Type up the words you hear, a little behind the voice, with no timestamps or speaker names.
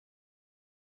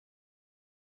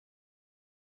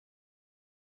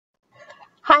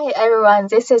Hi everyone,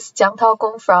 this is Jiangtao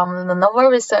Gong from Lenovo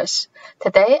Research.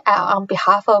 Today, on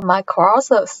behalf of my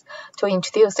co-authors, to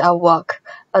introduce our work,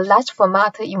 a large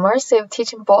format immersive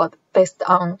teaching board based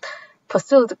on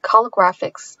Pseudo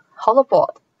HoloGraphics,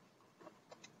 HoloBoard.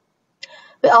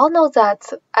 We all know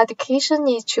that education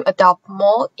needs to adopt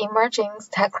more emerging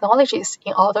technologies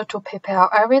in order to prepare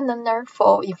every learner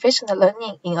for efficient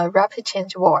learning in a rapid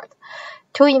change world.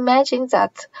 To imagine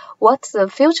that what the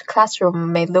future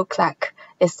classroom may look like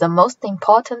is the most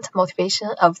important motivation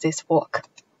of this work.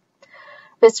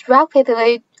 With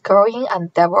rapidly growing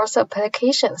and diverse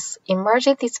applications,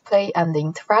 emerging display and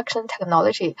interaction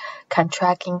technology can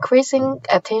track increasing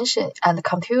attention and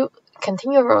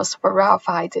continuous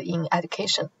variety in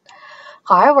education.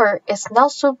 However, it's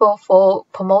not suitable for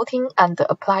promoting and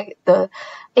applying the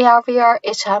AR/VR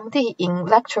HMD in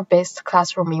lecture-based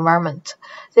classroom environment.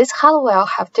 This hardware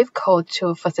have difficult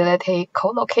to facilitate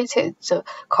co-located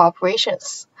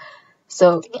cooperations.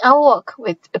 So in our work,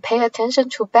 we pay attention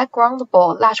to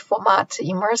backgroundable large format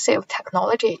immersive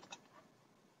technology.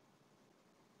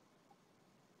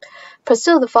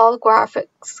 Pseudo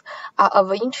HoloGraphics are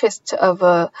of interest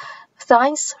of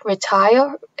science,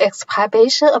 retail,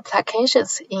 exhibition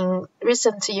applications in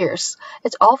recent years.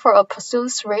 It offers a pseudo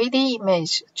 3D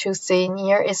image to see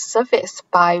near its surface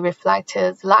by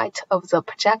reflected light of the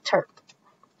projector.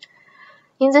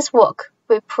 In this work,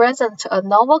 we present a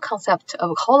novel concept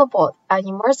of HoloBoard, an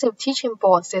immersive teaching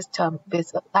board system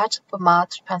with a large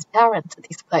format transparent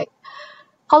display.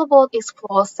 HoloBoard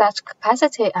explores such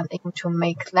capacity and aims to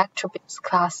make lecture-based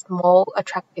class more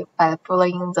attractive by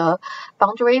blurring the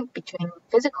boundary between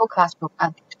physical classroom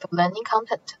and digital learning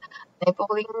content,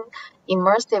 enabling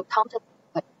immersive content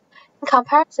display. In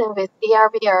comparison with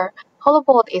AR/VR,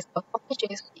 HoloBoard is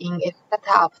advantageous in its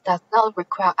setup, does not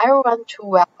require everyone to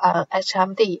wear an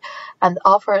HMD, and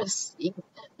offers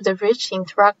the rich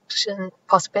interaction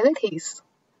possibilities.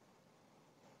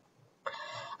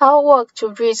 Our work to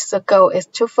reach the goal is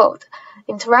twofold: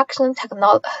 interaction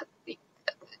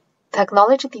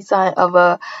technology design of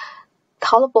a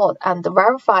HoloBoard and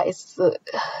verify its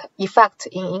effect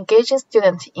in engaging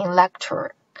students in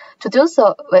lecture. To do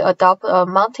so, we adopt a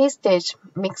multi-stage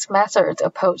mixed method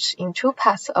approach in two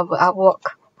paths of our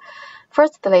work.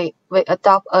 Firstly, we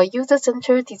adopt a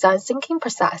user-centered design thinking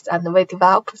process and we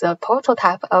develop the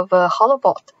prototype of a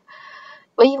HoloBoard.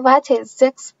 We invited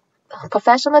 6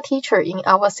 professional teachers in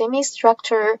our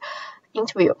semi-structured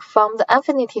interview. From the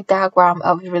infinity diagram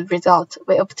of the result,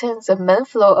 we obtained the main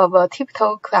flow of a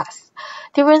typical class.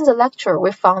 During the lecture,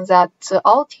 we found that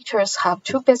all teachers have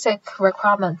 2 basic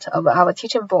requirements of our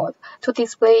teaching board: to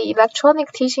display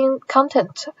electronic teaching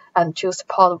content and to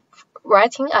support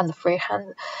writing and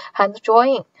freehand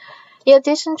drawing. In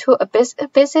addition to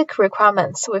basic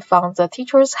requirements, we found the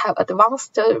teachers have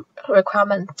advanced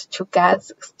requirements to get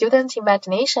student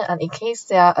imagination and engage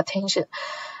their attention.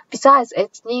 Besides,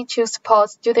 it needs to support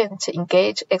students to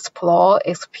engage, explore,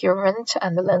 experiment,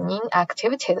 and learning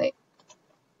actively.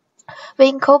 We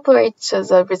incorporate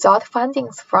the result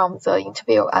findings from the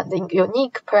interview and the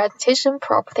unique presentation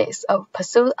properties of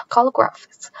Pseudo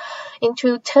HoloGraphics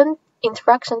into 10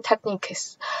 interaction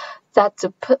techniques that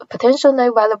are potentially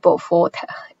valuable for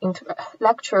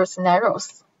lecture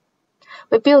scenarios.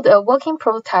 We built a working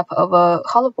prototype of a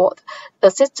HoloBoard.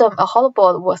 The system, a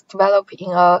HoloBoard, was developed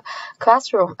in a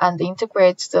classroom and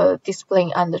integrates the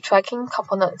display and the tracking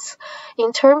components.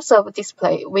 In terms of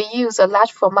display, we use a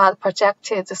large format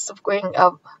projected screen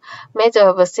made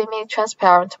of a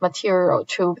semi-transparent material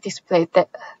to display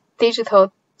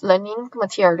digital learning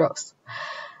materials.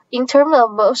 In terms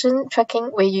of motion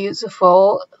tracking, we use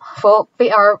four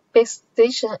VR base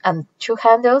station and 2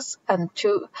 handles and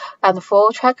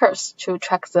 4 trackers to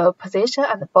track the position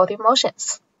and body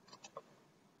motions.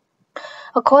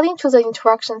 According to the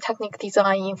interaction technique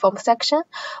design info section,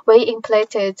 we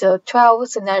implemented 12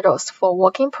 scenarios for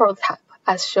working prototype,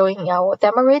 as shown in our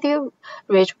demo video,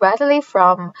 range widely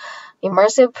from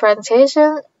immersive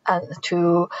presentation and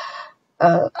to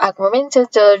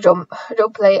augmented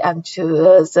roleplay and to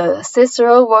the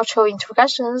see-through virtual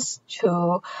interactions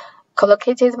to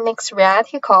collocated mixed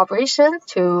reality cooperation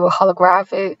to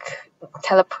holographic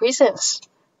telepresence.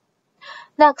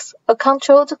 Next, a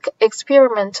controlled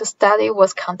experiment study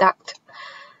was conducted.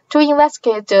 To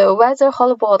investigate whether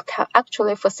HoloBoard can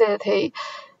actually facilitate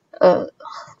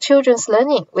children's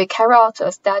learning, we carry out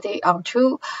a study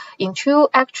in two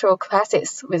actual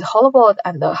classes with HoloBoard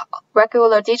and the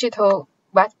regular digital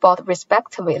whiteboard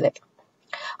respectively.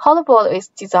 HoloBoard is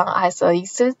designed as an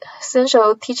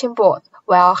essential teaching board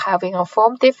while having a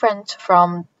form different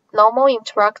from normal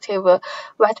interactive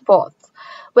whiteboards.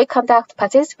 We conduct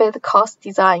participant course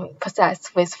design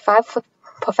process with 5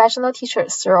 professional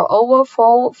teachers through over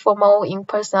 4 formal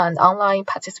in-person and online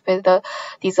participant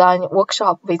design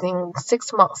workshop within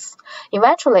 6 months.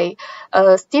 Eventually,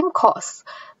 a STEAM course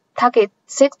target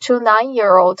 6 to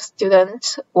 9-year-old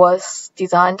students was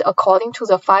designed according to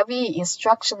the 5E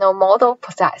instructional model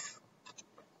process.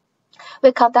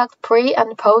 We conduct pre-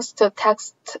 and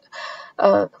post-text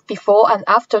before and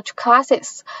after 2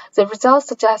 classes. The results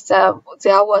suggest that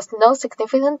there was no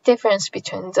significant difference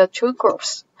between the 2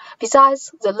 groups.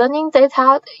 Besides, the learning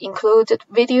data included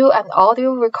video and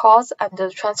audio records, and the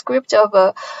transcript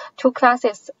of 2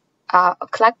 classes are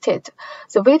collected.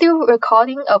 The video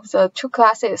recording of the 2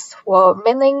 classes were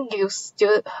mainly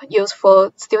used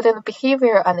for student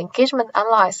behavior and engagement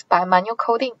analysis by manual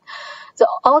coding. The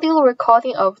audio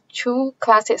recording of 2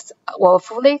 classes were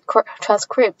fully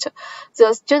transcribed.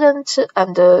 The student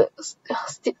and the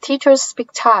teacher's speak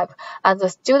type and the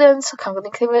student's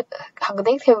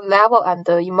cognitive level and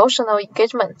the emotional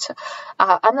engagement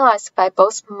are analyzed by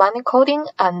both manual coding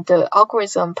and the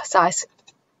algorithm process.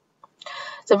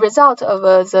 The result of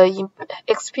the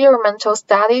experimental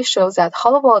study shows that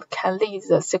HoloBoard can lead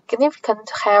the significant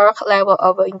higher level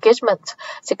of engagement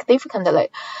significantly.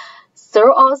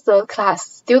 Throughout the class,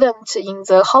 students in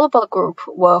the HoloBoard group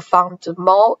were found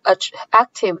more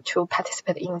active to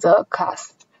participate in the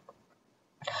class.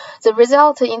 The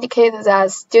result indicated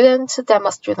that students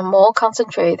demonstrate more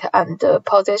concentrated and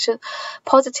positive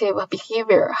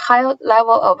behavior, higher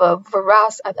level of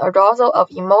arousal and arousal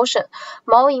of emotion,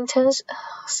 more intensive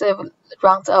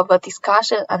rounds of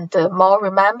discussion, and more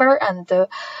remember and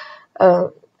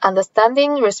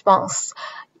understanding response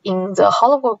in the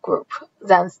HoloBoard group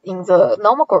than in the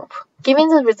normal group. Given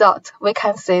the result, we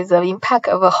can see the impact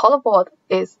of a HoloBoard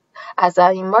is as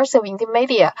an immersive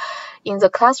intermediate in the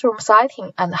classroom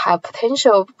setting and have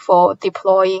potential for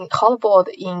deploying HoloBoard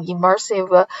in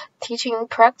immersive teaching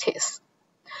practice.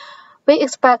 We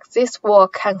expect this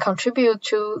work can contribute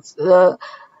to the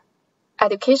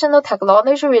educational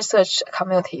technology research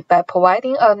community by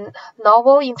providing a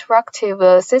novel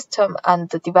interactive system and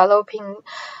developing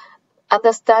a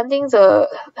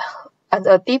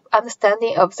deep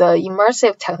understanding of the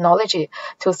immersive technology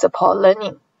to support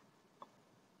learning.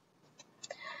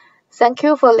 Thank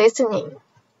you for listening.